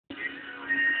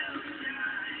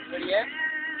yeah?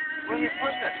 Where are you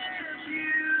putting it?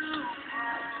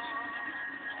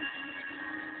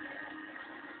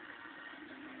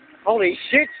 Holy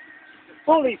shit!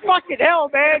 Holy fucking hell,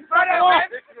 man! Fuck it off!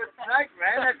 This is a snake,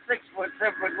 man. That's 6 foot,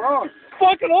 7 foot long.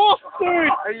 Fuck it off,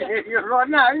 dude! You're right.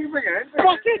 No, you can bring it in.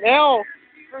 Fucking hell!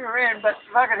 Bring her in, but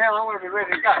fucking hell, I want to be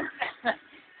ready to go.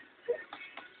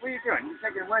 What are you doing? You're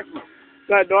taking it away from me.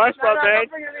 No, nice one, man.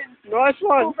 Bring it in. Nice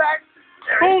one. Pull back.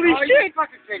 Holy shit! You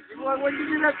fucking shit. What did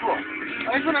you do that for?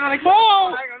 I just want to like, Oh!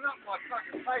 hang on, not my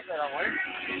fucking face that I want.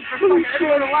 Just fucking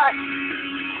everyone away.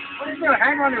 What are you doing?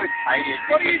 Hang on to his face.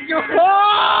 What are you doing?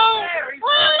 Oh!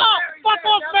 Oh! Fuck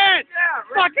off, man!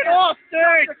 Fuck it off,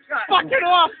 dude! Fuck it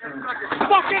off!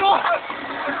 Fuck it off!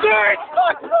 Dude!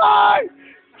 Fuck no!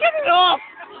 Get it off!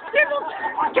 Get it off the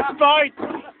fucking boat!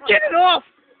 Get it off!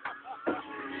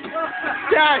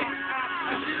 Dad!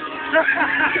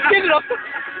 Get it off the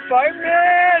boat,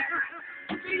 man!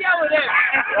 You yell at him.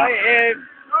 I am.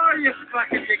 Oh, you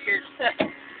fucking dickhead.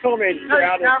 Come in, No, you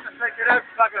crowded. can't mistake it out,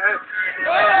 fucking hurt.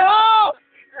 Oh!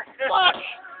 Fuck!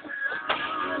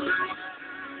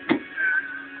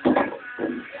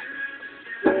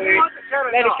 Dude,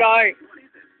 let it go.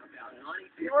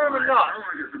 You want him or not?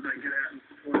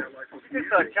 You just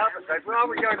don't can't mistake. Well,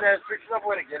 we're going down and fix it up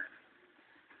with again.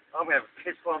 I'm going to have a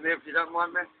piss bomb there if you don't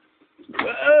mind, man.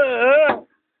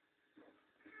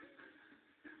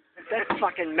 That's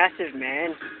fucking massive,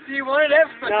 man. Do you want it, Ev?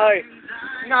 No.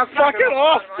 No, Fuck it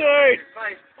off, dude.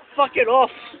 Face. Fuck it off.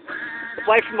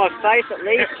 Away from my face, at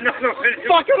least. No, no,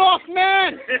 Fuck it off,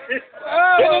 man! Get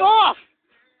it off!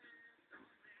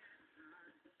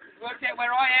 Worked out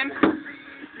where I am.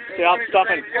 Yeah, I'm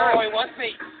stopping. Oh, he wants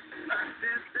me.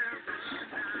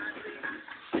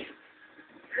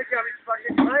 Pick up his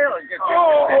fucking tail and get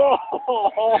Oh!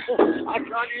 I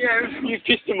can't you. You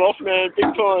pissed him off, man, big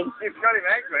time. You've got him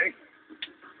angry.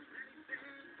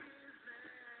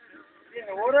 In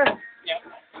the water? Yep.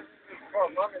 Oh,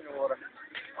 I'm in the water.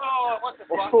 Oh, what the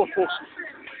fuck? Oh.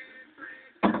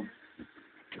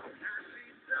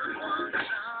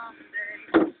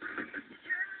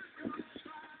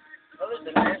 Well,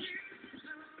 listen, man.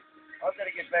 I've got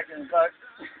to get back in the boat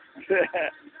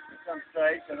at some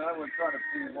stage, and I will try to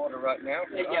pull the water right now.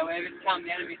 There you go, Evan. Calm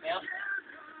down a bit now.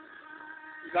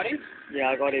 You got him? Yeah,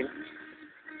 I got him.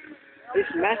 It's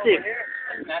massive.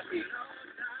 That's massive.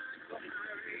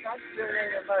 Don't do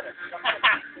anything about it. What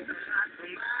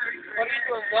are you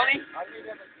doing, Johnny? I need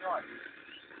them at night.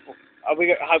 Are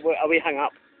we hung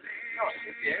up? No,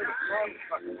 yeah, it was wrong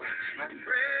fucking way, man.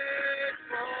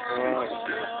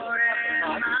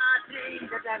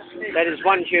 That is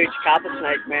one huge carpet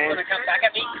snake, man. Gonna come back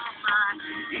at me?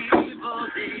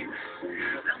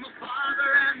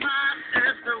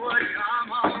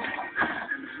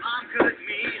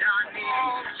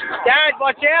 Dad,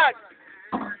 watch out!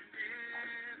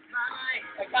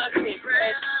 I can't see it.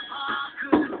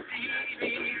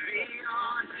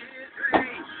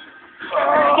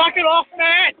 Fuck it off,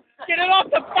 man! Get it off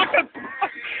the fucking...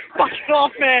 Fuck it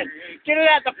off, man! Get it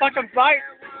out the fucking boat!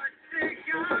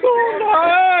 Oh,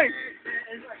 no!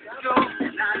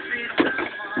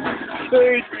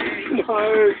 Dude,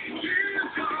 no.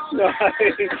 No.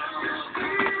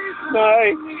 No.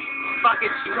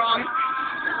 Fucking strong.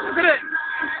 Look at it.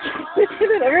 Look at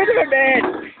it, man!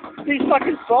 He's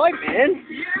fucking fine, man!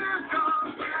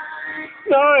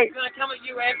 No! It's gonna come at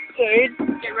you, Ev. Dude!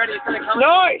 Get ready, it's gonna come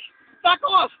No! Fuck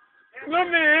off! No,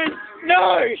 man! No!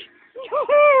 No!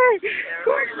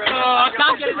 Oh, I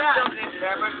can't get it out.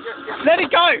 Let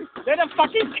it go! Let it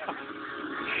fucking go!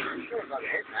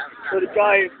 Let it go!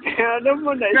 Never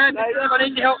mind that Brad, snake. I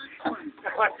need your help.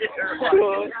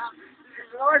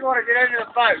 I want to get into the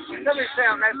boat. Can somebody stay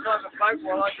on that side of the boat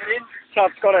while I get in?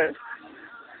 Chub's got it.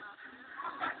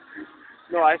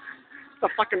 Nice. It's a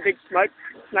fucking big snake,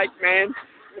 man.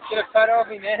 Let's get a photo of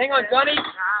him, man. Hang on, Johnny.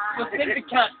 You'll think the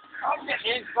cunt. I'm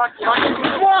getting in. Fuck you.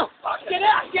 Whoa! Get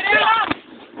out! Get out!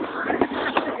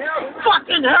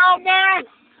 Fucking hell, man!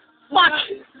 Fuck!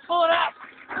 Pull it up!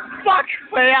 Fuck!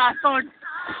 Yeah, son.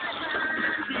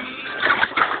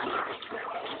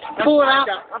 Pull it up!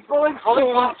 I'm pulling.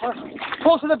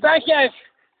 Pull to the back, Ev.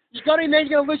 You got him, man.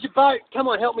 You're gonna lose your boat. Come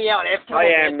on, help me out, Ev. Come I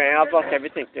on, am, man. I've lost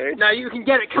everything, dude. No, you can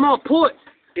get it. Come on, pull it.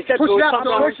 You said Push pull it up,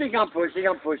 something. John.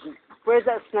 I'm pushing. Where's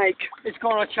that snake? It's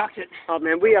gone. I chucked it. Oh,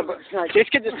 man, we are... Let's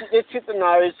get the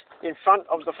nose in front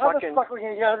of the How fucking... the fuck are we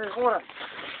going to get out of this water?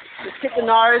 Let's get the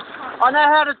nose. I know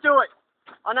how to do it.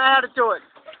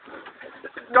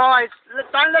 Guys,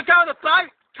 don't let go of the boat.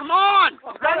 Come on.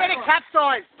 Don't let it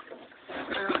capsize.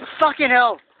 Fucking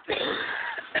hell.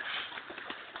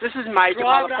 This is major,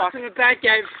 Drive it up to motherfucker. the back,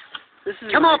 Ev. This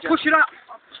is Come on, major. push it up.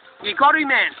 You got him,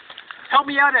 man. Help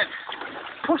me out, Ed.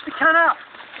 Push the cunt up.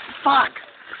 Fuck.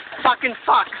 Fucking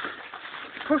fuck.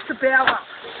 Push the bow up.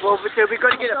 Well, but we've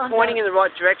got to get it pointing in the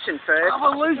right direction first.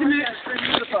 Oh, we're losing it.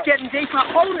 It's getting deeper.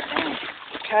 Hold it.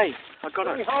 Okay, I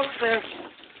got it. Hold it there.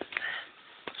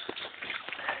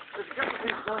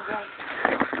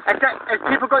 Has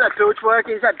people got that bilge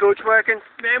working? Is that bilge working?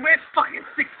 Man, we're fucking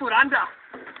 6 foot under.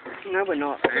 No, we're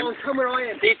not. Come on, come where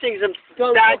I am. These things are...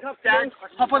 Dad, Dad,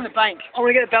 hop on the bank. I want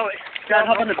to get a belly. Dad,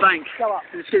 hop on the bank. Go up.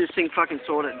 Let's get this thing fucking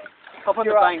sorted. Hop on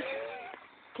the bank.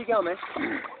 Keep going, man.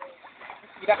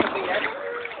 You back on the Dad.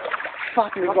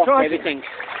 Fucking lost everything.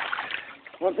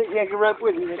 One thing you can rope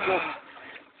with me.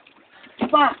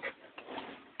 Fuck.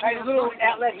 Hey, there's a little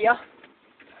outlet here.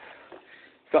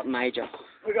 Got major.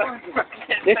 We got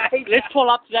Let's pull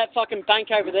up to that fucking bank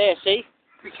over there, see?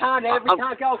 We can't, Ed. We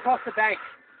can't go across the bank.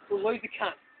 We'll lose the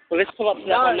cunt. Well, let's pull up to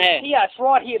that one there. Here, it's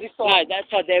right here, this No, side. that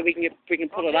side there we can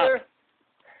pull it Here. up.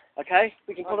 Okay?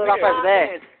 We can pull it up over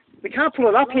there. We can't pull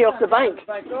it up here off the bank.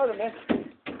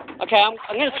 Okay, I'm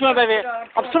going to swim over here.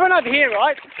 I'm swimming over here,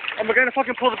 right? And we're going to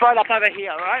fucking pull the boat up over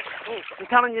here, right? I'm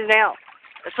telling you now.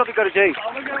 That's what we've got to do.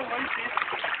 Oh, we're going to lose this.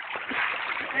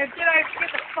 Man,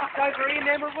 get the fuck over here,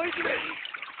 man. We're losing it.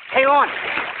 Hang on.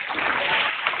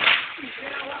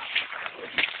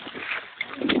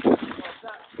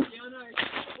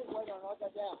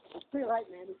 It's too late,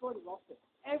 man. We've already lost it.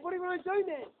 And what do you want to do,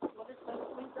 man? Well, let's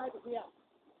sink over here.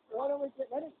 Why don't we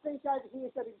let it sink over here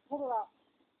so we can pull it up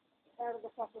out of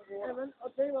the fucking water? Evan,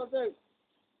 I'll tell you what I'll do.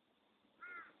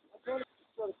 I'll try to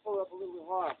pull it up a little bit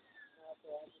higher.